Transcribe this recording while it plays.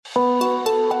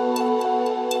Hello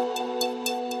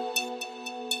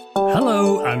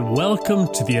and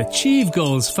welcome to the Achieve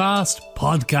Goals Fast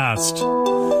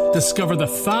podcast. Discover the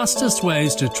fastest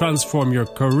ways to transform your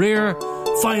career,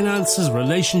 finances,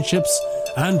 relationships,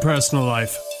 and personal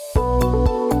life.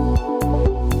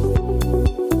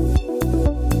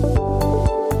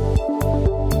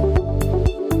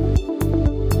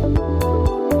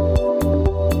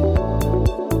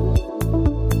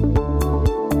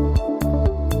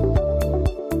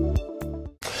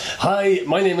 Hi,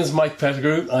 my name is Mike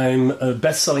Pettigrew. I'm a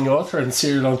best-selling author and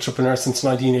serial entrepreneur since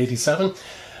 1987,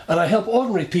 and I help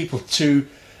ordinary people to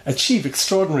achieve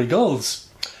extraordinary goals.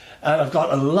 And I've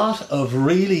got a lot of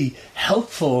really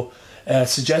helpful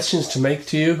suggestions to make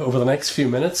to you over the next few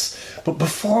minutes. But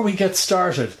before we get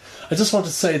started, I just want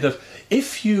to say that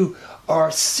if you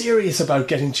are serious about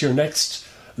getting to your next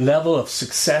level of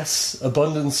success,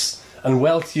 abundance, and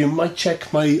wealth, you might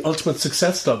check my Ultimate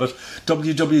Success Club at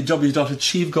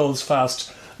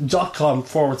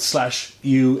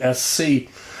www.achievegoalsfast.com/USC.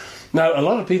 Now, a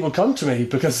lot of people come to me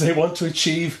because they want to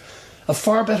achieve a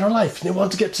far better life. They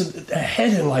want to get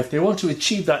ahead in life. They want to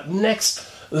achieve that next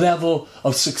level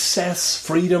of success,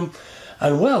 freedom,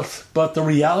 and wealth. But the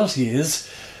reality is,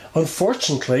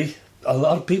 unfortunately, a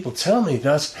lot of people tell me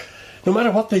that no matter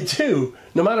what they do,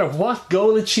 no matter what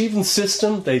goal achieving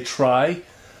system they try,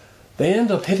 they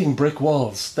end up hitting brick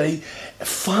walls. They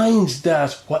find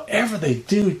that whatever they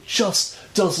do just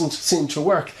doesn't seem to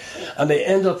work. And they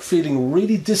end up feeling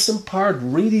really disempowered,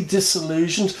 really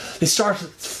disillusioned. They start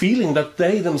feeling that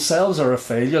they themselves are a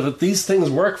failure, that these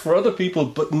things work for other people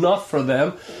but not for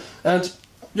them. And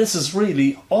this is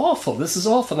really awful. This is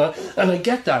awful. And I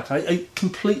get that. I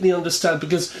completely understand,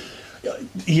 because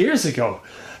years ago,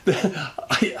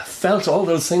 I felt all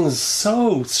those things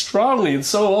so strongly and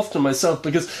so often myself,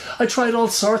 because I tried all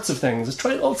sorts of things. I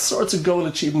tried all sorts of goal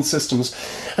achievement systems.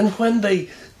 And when they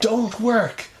don't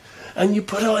work, and you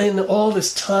put in all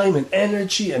this time and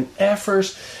energy and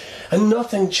effort, and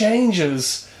nothing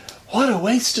changes, what a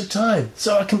waste of time.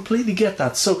 So I completely get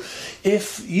that. So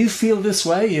if you feel this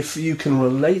way, if you can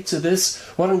relate to this,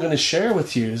 what I'm going to share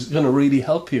with you is going to really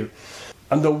help you.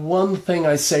 And the one thing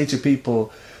I say to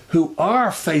people who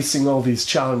are facing all these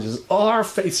challenges, are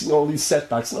facing all these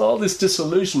setbacks and all this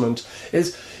disillusionment,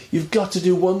 is you've got to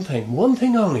do one thing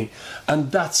only,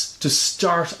 and that's to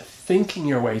start thinking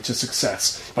your way to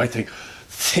success. I think,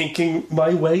 thinking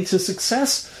my way to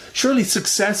success? Surely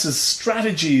success is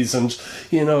strategies, and,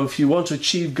 you know, if you want to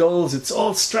achieve goals, it's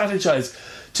all strategized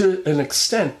to an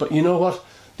extent. But you know what?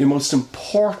 The most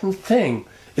important thing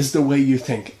is the way you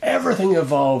think. Everything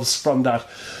evolves from that.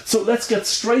 So let's get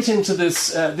straight into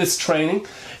this training.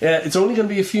 It's only going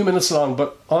to be a few minutes long,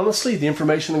 but honestly, the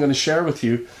information I'm going to share with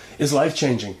you is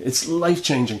life-changing. It's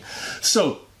life-changing.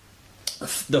 So,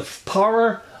 the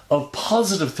power of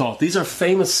positive thought. These are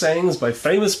famous sayings by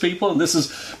famous people, and this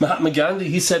is Mahatma Gandhi.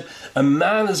 He said, "A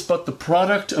man is but the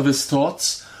product of his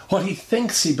thoughts. What he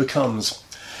thinks he becomes."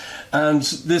 And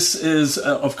this is,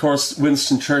 of course,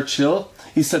 Winston Churchill.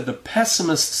 He said, "The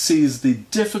pessimist sees the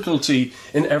difficulty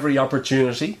in every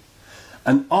opportunity.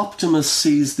 An optimist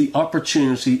sees the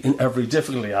opportunity in every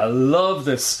difficulty." I love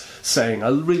this saying. I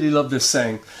really love this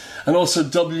saying. And also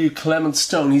W. Clement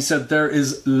Stone, he said, "There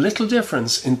is little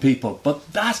difference in people,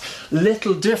 but that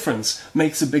little difference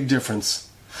makes a big difference.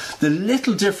 The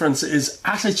little difference is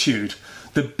attitude.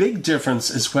 The big difference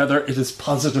is whether it is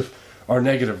positive or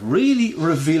negative." Really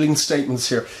revealing statements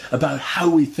here about how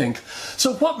we think.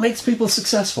 So what makes people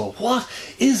successful? What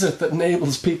is it that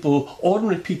enables people,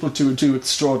 ordinary people, to do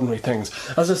extraordinary things?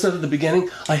 As I said at the beginning,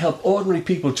 I help ordinary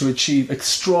people to achieve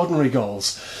extraordinary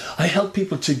goals. I help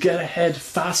people to get ahead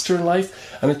faster in life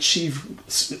and achieve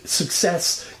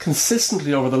success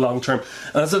consistently over the long term.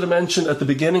 And as I mentioned at the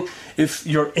beginning, if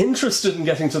you're interested in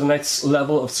getting to the next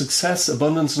level of success,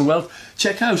 abundance and wealth,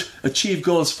 check out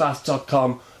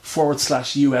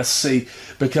achievegoalsfast.com/USC,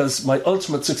 because my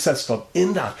Ultimate Success Club,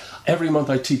 in that, every month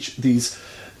I teach these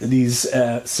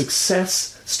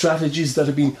success strategies that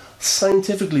have been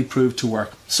scientifically proved to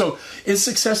work. So, is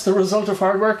success the result of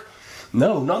hard work?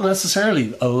 No, not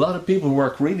necessarily. A lot of people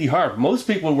work really hard. Most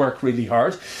people work really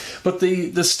hard. But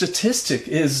the statistic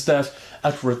is that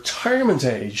at retirement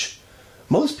age,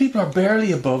 most people are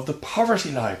barely above the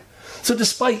poverty line. So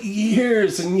despite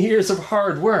years and years of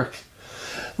hard work,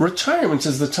 retirement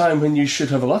is the time when you should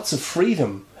have lots of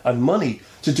freedom and money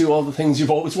to do all the things you've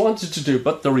always wanted to do.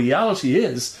 But the reality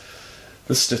is,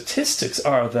 the statistics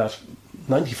are that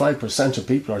 95% of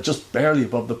people are just barely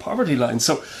above the poverty line.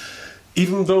 So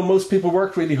even though most people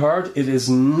work really hard, it is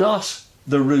not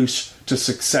the route to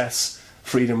success,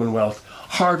 freedom and wealth.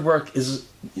 Hard work is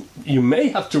you may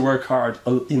have to work hard,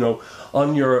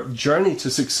 on your journey to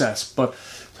success, but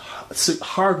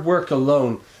hard work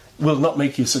alone will not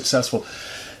make you successful.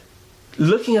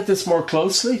 Looking at this more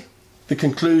closely, the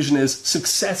conclusion is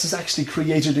success is actually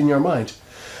created in your mind.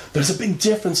 There's a big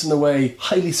difference in the way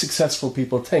highly successful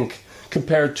people think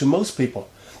compared to most people.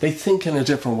 They think in a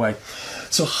different way.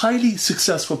 So highly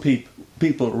successful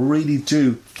people really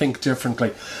do think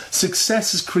differently.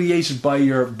 Success is created by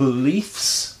your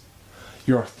beliefs,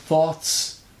 your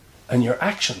thoughts, and your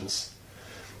actions.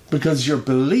 Because your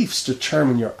beliefs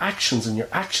determine your actions, and your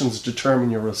actions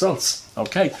determine your results.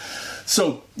 Okay?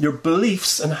 So your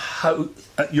beliefs and how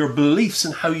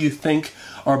you think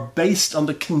are based on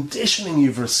the conditioning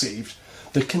you've received.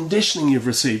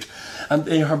 And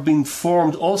they have been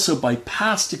formed also by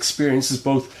past experiences,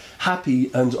 both happy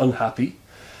and unhappy.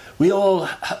 We all,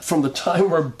 from the time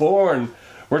we're born,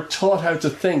 we're taught how to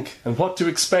think and what to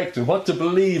expect and what to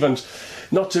believe and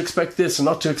not to expect this and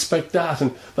not to expect that.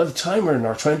 And by the time we're in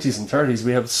our 20s and 30s,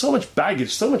 we have so much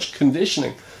baggage, so much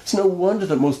conditioning. It's no wonder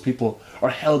that most people are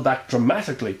held back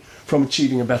dramatically from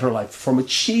achieving a better life, from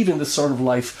achieving the sort of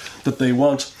life that they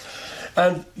want.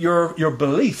 And your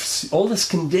beliefs, all this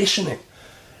conditioning,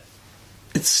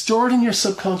 it's stored in your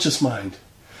subconscious mind.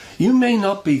 You may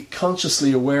not be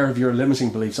consciously aware of your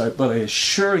limiting beliefs, but I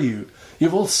assure you, you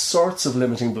have all sorts of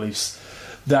limiting beliefs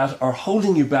that are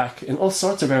holding you back in all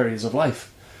sorts of areas of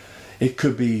life. It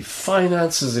could be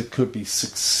finances, it could be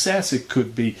success, it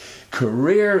could be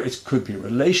career, it could be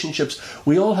relationships.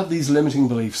 We all have these limiting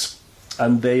beliefs,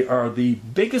 and they are the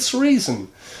biggest reason,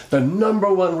 the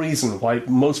number one reason why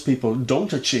most people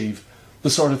don't achieve the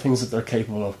sort of things that they're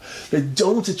capable of. They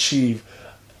don't achieve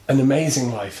an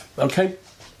amazing life, okay?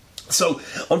 So,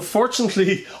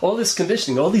 unfortunately, all this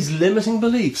conditioning, all these limiting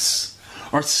beliefs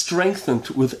are strengthened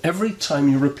with every time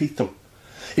you repeat them.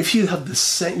 If you have the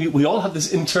same, we all have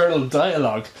this internal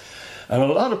dialogue, and a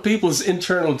lot of people's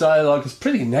internal dialogue is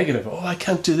pretty negative. Oh, I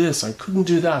can't do this, I couldn't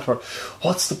do that, or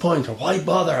what's the point, or why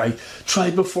bother, I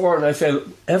tried before and I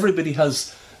failed. Everybody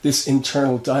has this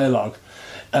internal dialogue,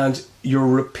 and your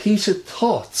repeated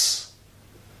thoughts,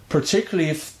 particularly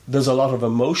if there's a lot of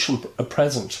emotion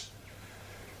present,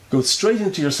 go straight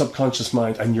into your subconscious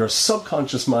mind, and your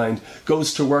subconscious mind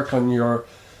goes to work on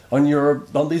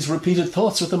these repeated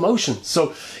thoughts with emotion.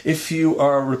 So if you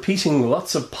are repeating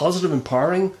lots of positive,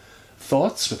 empowering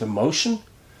thoughts with emotion,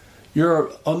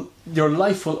 your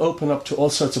life will open up to all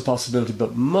sorts of possibilities.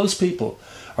 But most people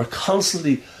are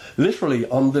constantly, literally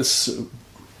on this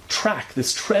track,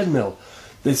 this treadmill,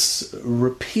 this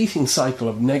repeating cycle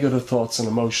of negative thoughts and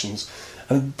emotions.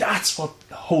 And that's what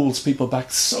holds people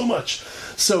back so much.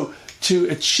 So to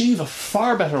achieve a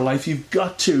far better life, you've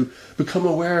got to become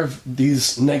aware of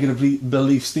these negative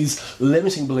beliefs, these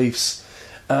limiting beliefs,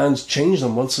 and change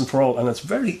them once and for all. And it's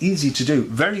very easy to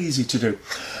do,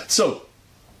 So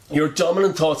your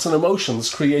dominant thoughts and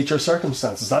emotions create your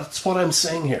circumstances. That's what I'm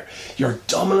saying here. Your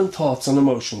dominant thoughts and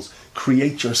emotions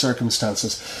create your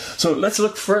circumstances. So let's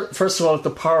look first of all at the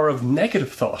power of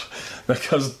negative thought,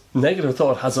 because negative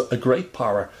thought has a great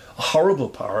power, a horrible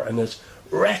power, and it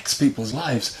wrecks people's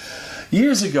lives.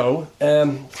 Years ago,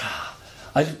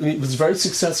 I was very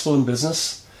successful in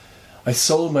business. I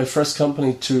sold my first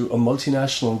company to a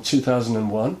multinational in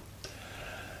 2001,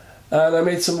 and I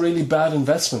made some really bad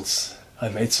investments.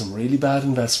 After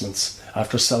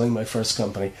selling my first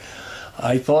company.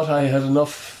 I thought I had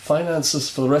enough finances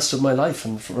for the rest of my life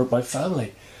and for my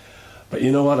family. But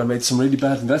you know what? I made some really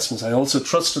bad investments. I also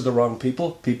trusted the wrong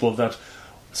people that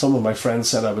some of my friends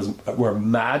said were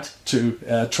mad to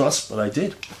trust, but I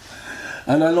did.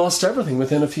 And I lost everything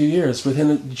within a few years.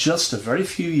 Within just a very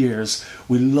few years,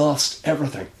 we lost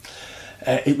everything.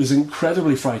 It was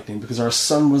incredibly frightening because our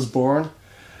son was born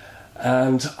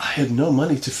and I had no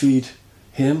money to feed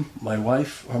him, my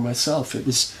wife, or myself. It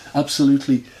was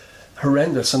absolutely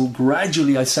horrendous, and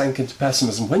gradually I sank into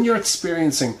pessimism. When you're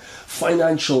experiencing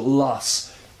financial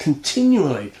loss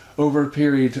continually over a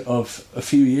period of a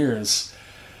few years,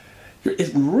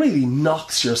 it really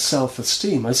knocks your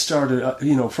self-esteem. I started,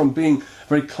 from being a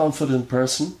very confident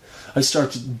person, I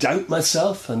started to doubt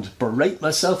myself and berate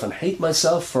myself and hate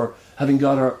myself for having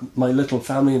got my little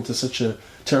family into such a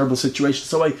terrible situation.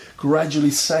 So I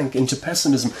gradually sank into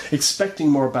pessimism, expecting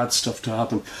more bad stuff to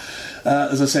happen.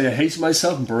 As I say, I hated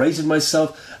myself and berated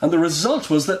myself, and the result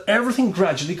was that everything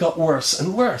gradually got worse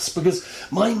and worse because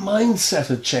my mindset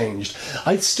had changed.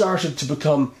 I started to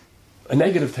become a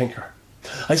negative thinker.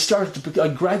 I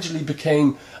gradually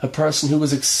became a person who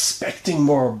was expecting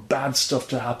more bad stuff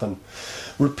to happen.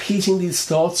 Repeating these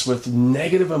thoughts with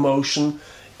negative emotion,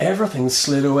 everything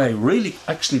slid away, really,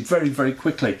 actually very, very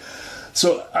quickly.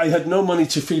 So I had no money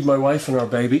to feed my wife and our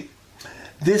baby.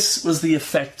 This was the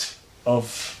effect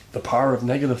of the power of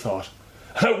negative thought.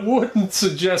 I wouldn't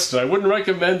suggest it. I wouldn't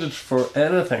recommend it for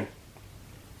anything.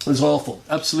 It was awful.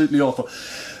 Absolutely awful.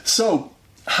 So,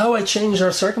 how I changed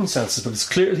our circumstances, because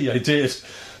clearly I did.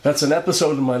 That's an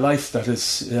episode in my life that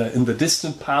is in the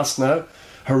distant past now.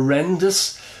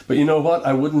 Horrendous. But you know what?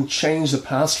 I wouldn't change the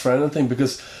past for anything,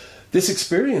 because this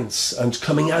experience and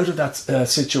coming out of that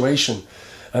situation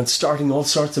and starting all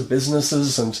sorts of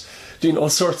businesses and doing all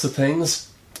sorts of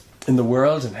things in the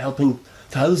world and helping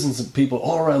thousands of people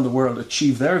all around the world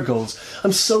achieve their goals.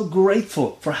 I'm so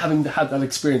grateful for having had that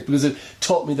experience, because it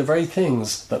taught me the very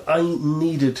things that I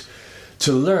needed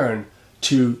to learn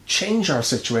to change our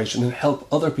situation and help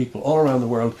other people all around the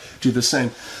world do the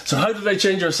same. So how did I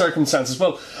change our circumstances?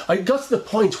 Well, I got to the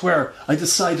point where I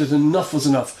decided enough was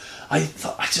enough. I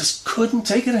thought I just couldn't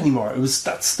take it anymore.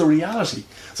 That's the reality.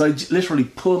 So I literally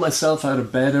pulled myself out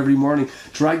of bed every morning,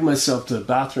 dragged myself to the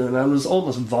bathroom, and I was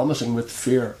almost vomiting with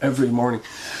fear every morning.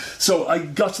 So I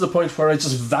got to the point where I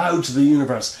just vowed to the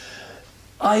universe,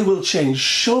 I will change.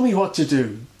 Show me what to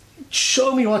do.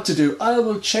 Show me what to do. I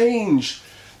will change.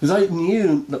 Because I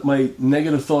knew that my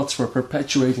negative thoughts were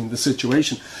perpetuating the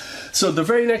situation. So the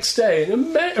very next day, a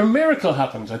miracle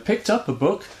happened. I picked up a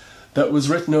book that was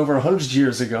written over 100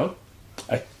 years ago.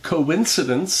 A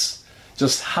coincidence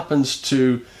just happened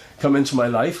to come into my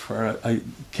life, where I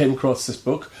came across this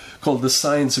book called The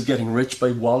Science of Getting Rich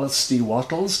by Wallace D.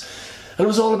 Wattles. And it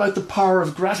was all about the power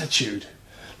of gratitude.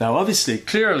 Now, obviously,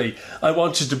 clearly, I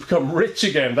wanted to become rich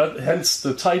again, hence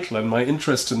the title and my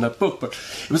interest in that book. But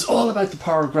it was all about the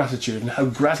power of gratitude and how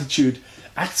gratitude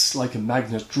acts like a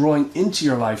magnet, drawing into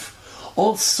your life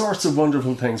all sorts of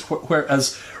wonderful things,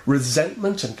 whereas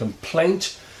resentment and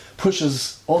complaint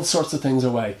pushes all sorts of things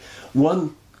away.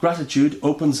 Gratitude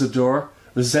opens the door,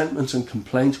 resentment and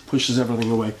complaint pushes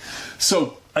everything away.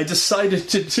 So I decided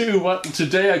to do what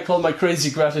today I call my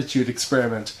crazy gratitude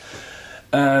experiment.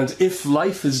 And if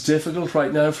life is difficult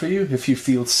right now for you, if you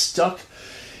feel stuck,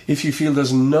 if you feel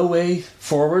there's no way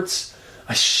forwards,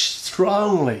 I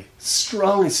strongly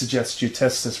suggest you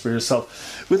test this for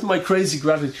yourself. With my crazy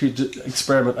gratitude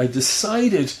experiment, I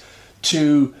decided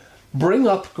to bring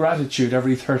up gratitude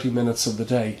every 30 minutes of the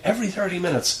day. Every 30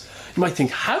 minutes. You might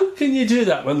think, how can you do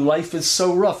that when life is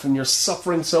so rough and you're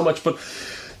suffering so much? But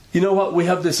you know what? We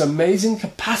have this amazing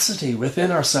capacity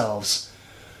within ourselves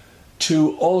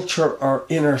to alter our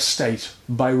inner state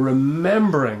by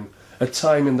remembering a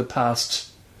time in the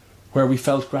past where we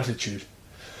felt gratitude.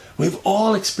 We've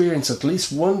all experienced at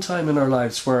least one time in our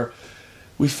lives where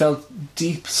we felt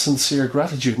deep, sincere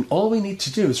gratitude. And all we need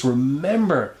to do is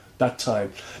remember that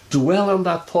time. Dwell on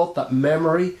that thought, that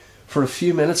memory for a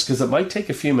few minutes, because it might take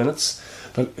a few minutes.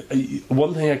 But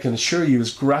one thing I can assure you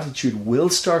is gratitude will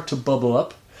start to bubble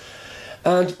up.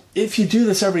 And if you do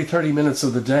this every 30 minutes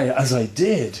of the day, as I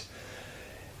did,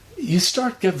 you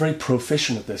start to get very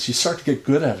proficient at this. You start to get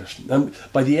good at it. And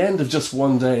by the end of just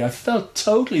one day, I felt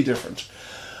totally different.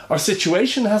 Our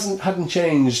situation hadn't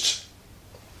changed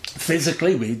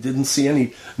physically. We didn't see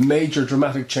any major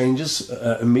dramatic changes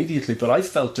immediately, but I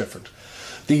felt different.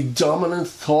 The dominant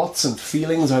thoughts and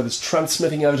feelings I was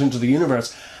transmitting out into the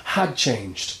universe had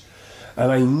changed.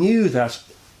 And I knew that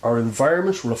our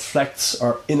environment reflects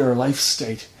our inner life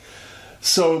state.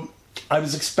 So I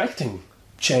was expecting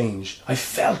change. I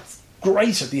felt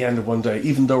great at the end of one day,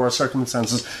 even though our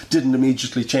circumstances didn't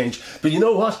immediately change. But you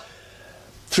know what?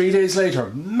 3 days later,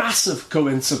 massive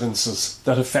coincidences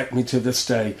that affect me to this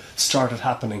day started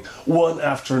happening, one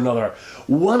after another.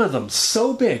 One of them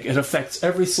so big it affects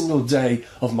every single day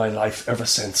of my life ever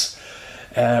since.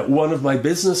 One of my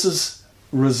businesses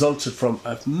resulted from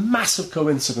a massive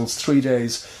coincidence 3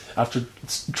 days after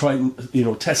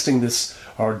testing this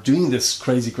or doing this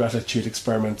crazy gratitude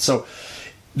experiment. So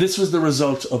this was the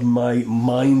result of my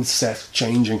mindset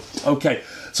changing. Okay,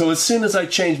 so as soon as I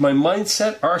change my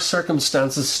mindset, our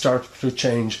circumstances start to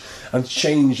change, and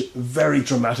change very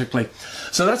dramatically.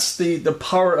 So that's the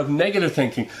power of negative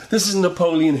thinking. This is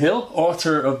Napoleon Hill,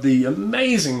 author of the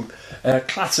amazing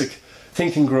classic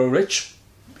Think and Grow Rich,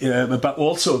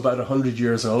 also about 100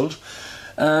 years old.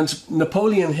 And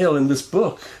Napoleon Hill, in this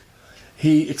book,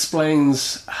 he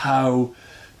explains how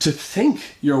to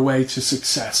think your way to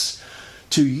success,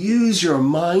 to use your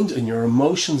mind and your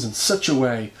emotions in such a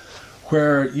way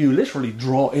where you literally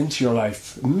draw into your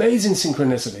life amazing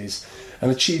synchronicities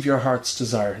and achieve your heart's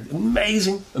desire.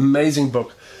 Amazing, amazing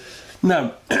book.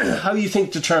 Now, how you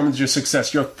think determines your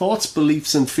success. Your thoughts,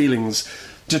 beliefs and feelings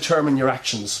determine your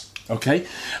actions, okay?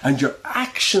 And your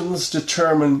actions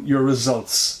determine your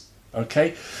results.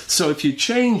 Okay? So if you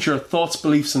change your thoughts,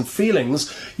 beliefs, and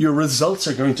feelings, your results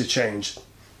are going to change.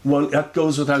 Well, that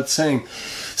goes without saying.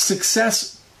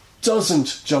 Success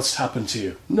doesn't just happen to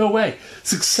you. No way.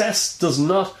 Success does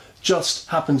not just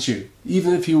happen to you.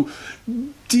 Even if you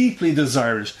deeply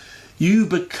desire it, you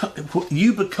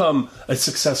become a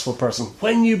successful person.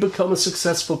 When you become a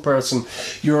successful person,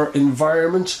 your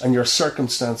environment and your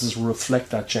circumstances will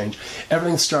reflect that change.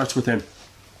 Everything starts within.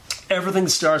 Everything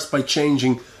starts by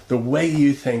changing the way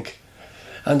you think.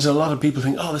 And a lot of people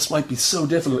think, oh, this might be so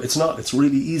difficult. It's not. It's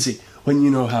really easy when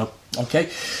you know how. Okay?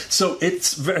 So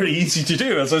it's very easy to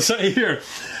do, as I say here.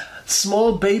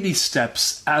 Small baby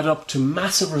steps add up to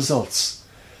massive results.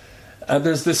 And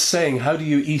there's this saying, how do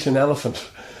you eat an elephant?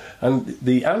 And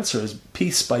the answer is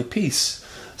piece by piece.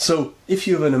 So if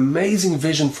you have an amazing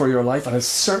vision for your life, and I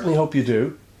certainly hope you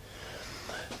do,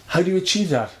 how do you achieve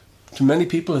that? To many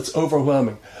people, it's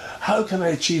overwhelming. How can I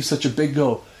achieve such a big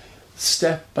goal?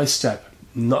 Step by step.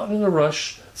 Not in a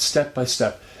rush, step by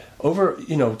step. Over,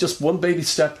 just one baby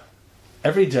step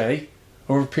every day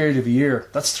over a period of a year.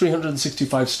 That's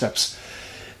 365 steps.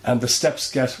 And the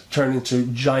steps get turned into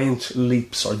giant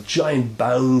leaps or giant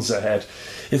bounds ahead.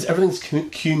 Everything's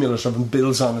cumulative and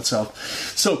builds on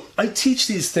itself. So I teach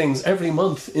these things every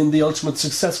month in the Ultimate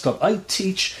Success Club. I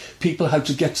teach people how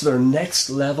to get to their next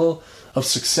level of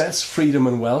success, freedom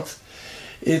and wealth.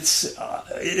 It's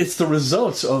the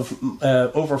result of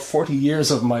over 40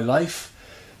 years of my life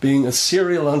being a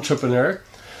serial entrepreneur,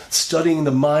 studying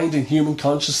the mind and human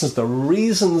consciousness, the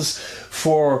reasons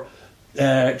for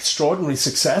extraordinary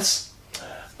success.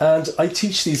 And I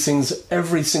teach these things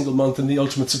every single month in the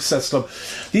Ultimate Success Club.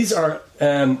 These are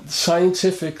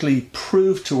scientifically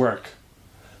proved to work.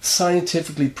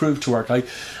 Scientifically proved to work. I,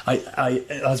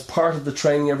 as part of the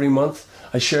training every month,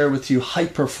 I share with you high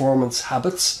performance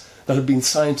habits that have been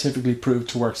scientifically proved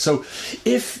to work. So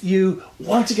if you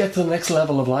want to get to the next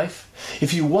level of life,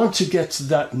 if you want to get to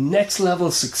that next level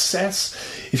of success,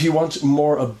 if you want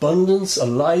more abundance,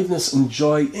 aliveness and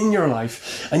joy in your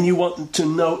life, and you want to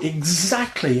know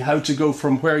exactly how to go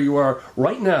from where you are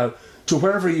right now to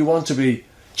wherever you want to be,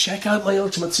 check out my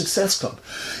Ultimate Success Club.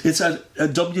 It's at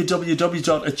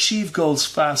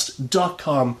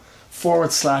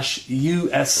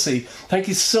www.achievegoalsfast.com/USC. Thank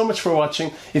you so much for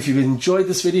watching. If you've enjoyed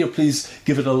this video, please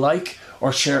give it a like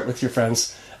or share it with your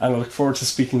friends. And I look forward to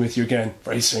speaking with you again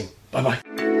very soon. Bye-bye.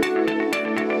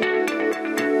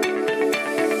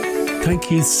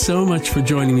 Thank you so much for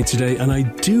joining me today, and I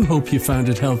do hope you found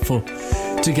it helpful.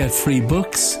 To get free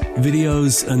books,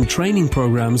 videos and training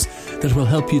programs that will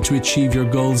help you to achieve your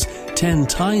goals 10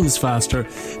 times faster,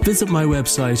 visit my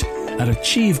website at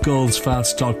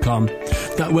achievegoalsfast.com.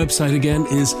 That website again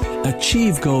is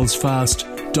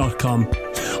achievegoalsfast.com.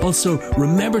 Also,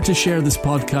 remember to share this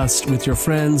podcast with your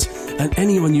friends and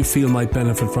anyone you feel might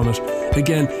benefit from it.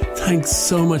 Again, thanks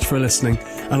so much for listening,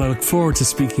 and I look forward to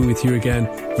speaking with you again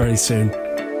very soon.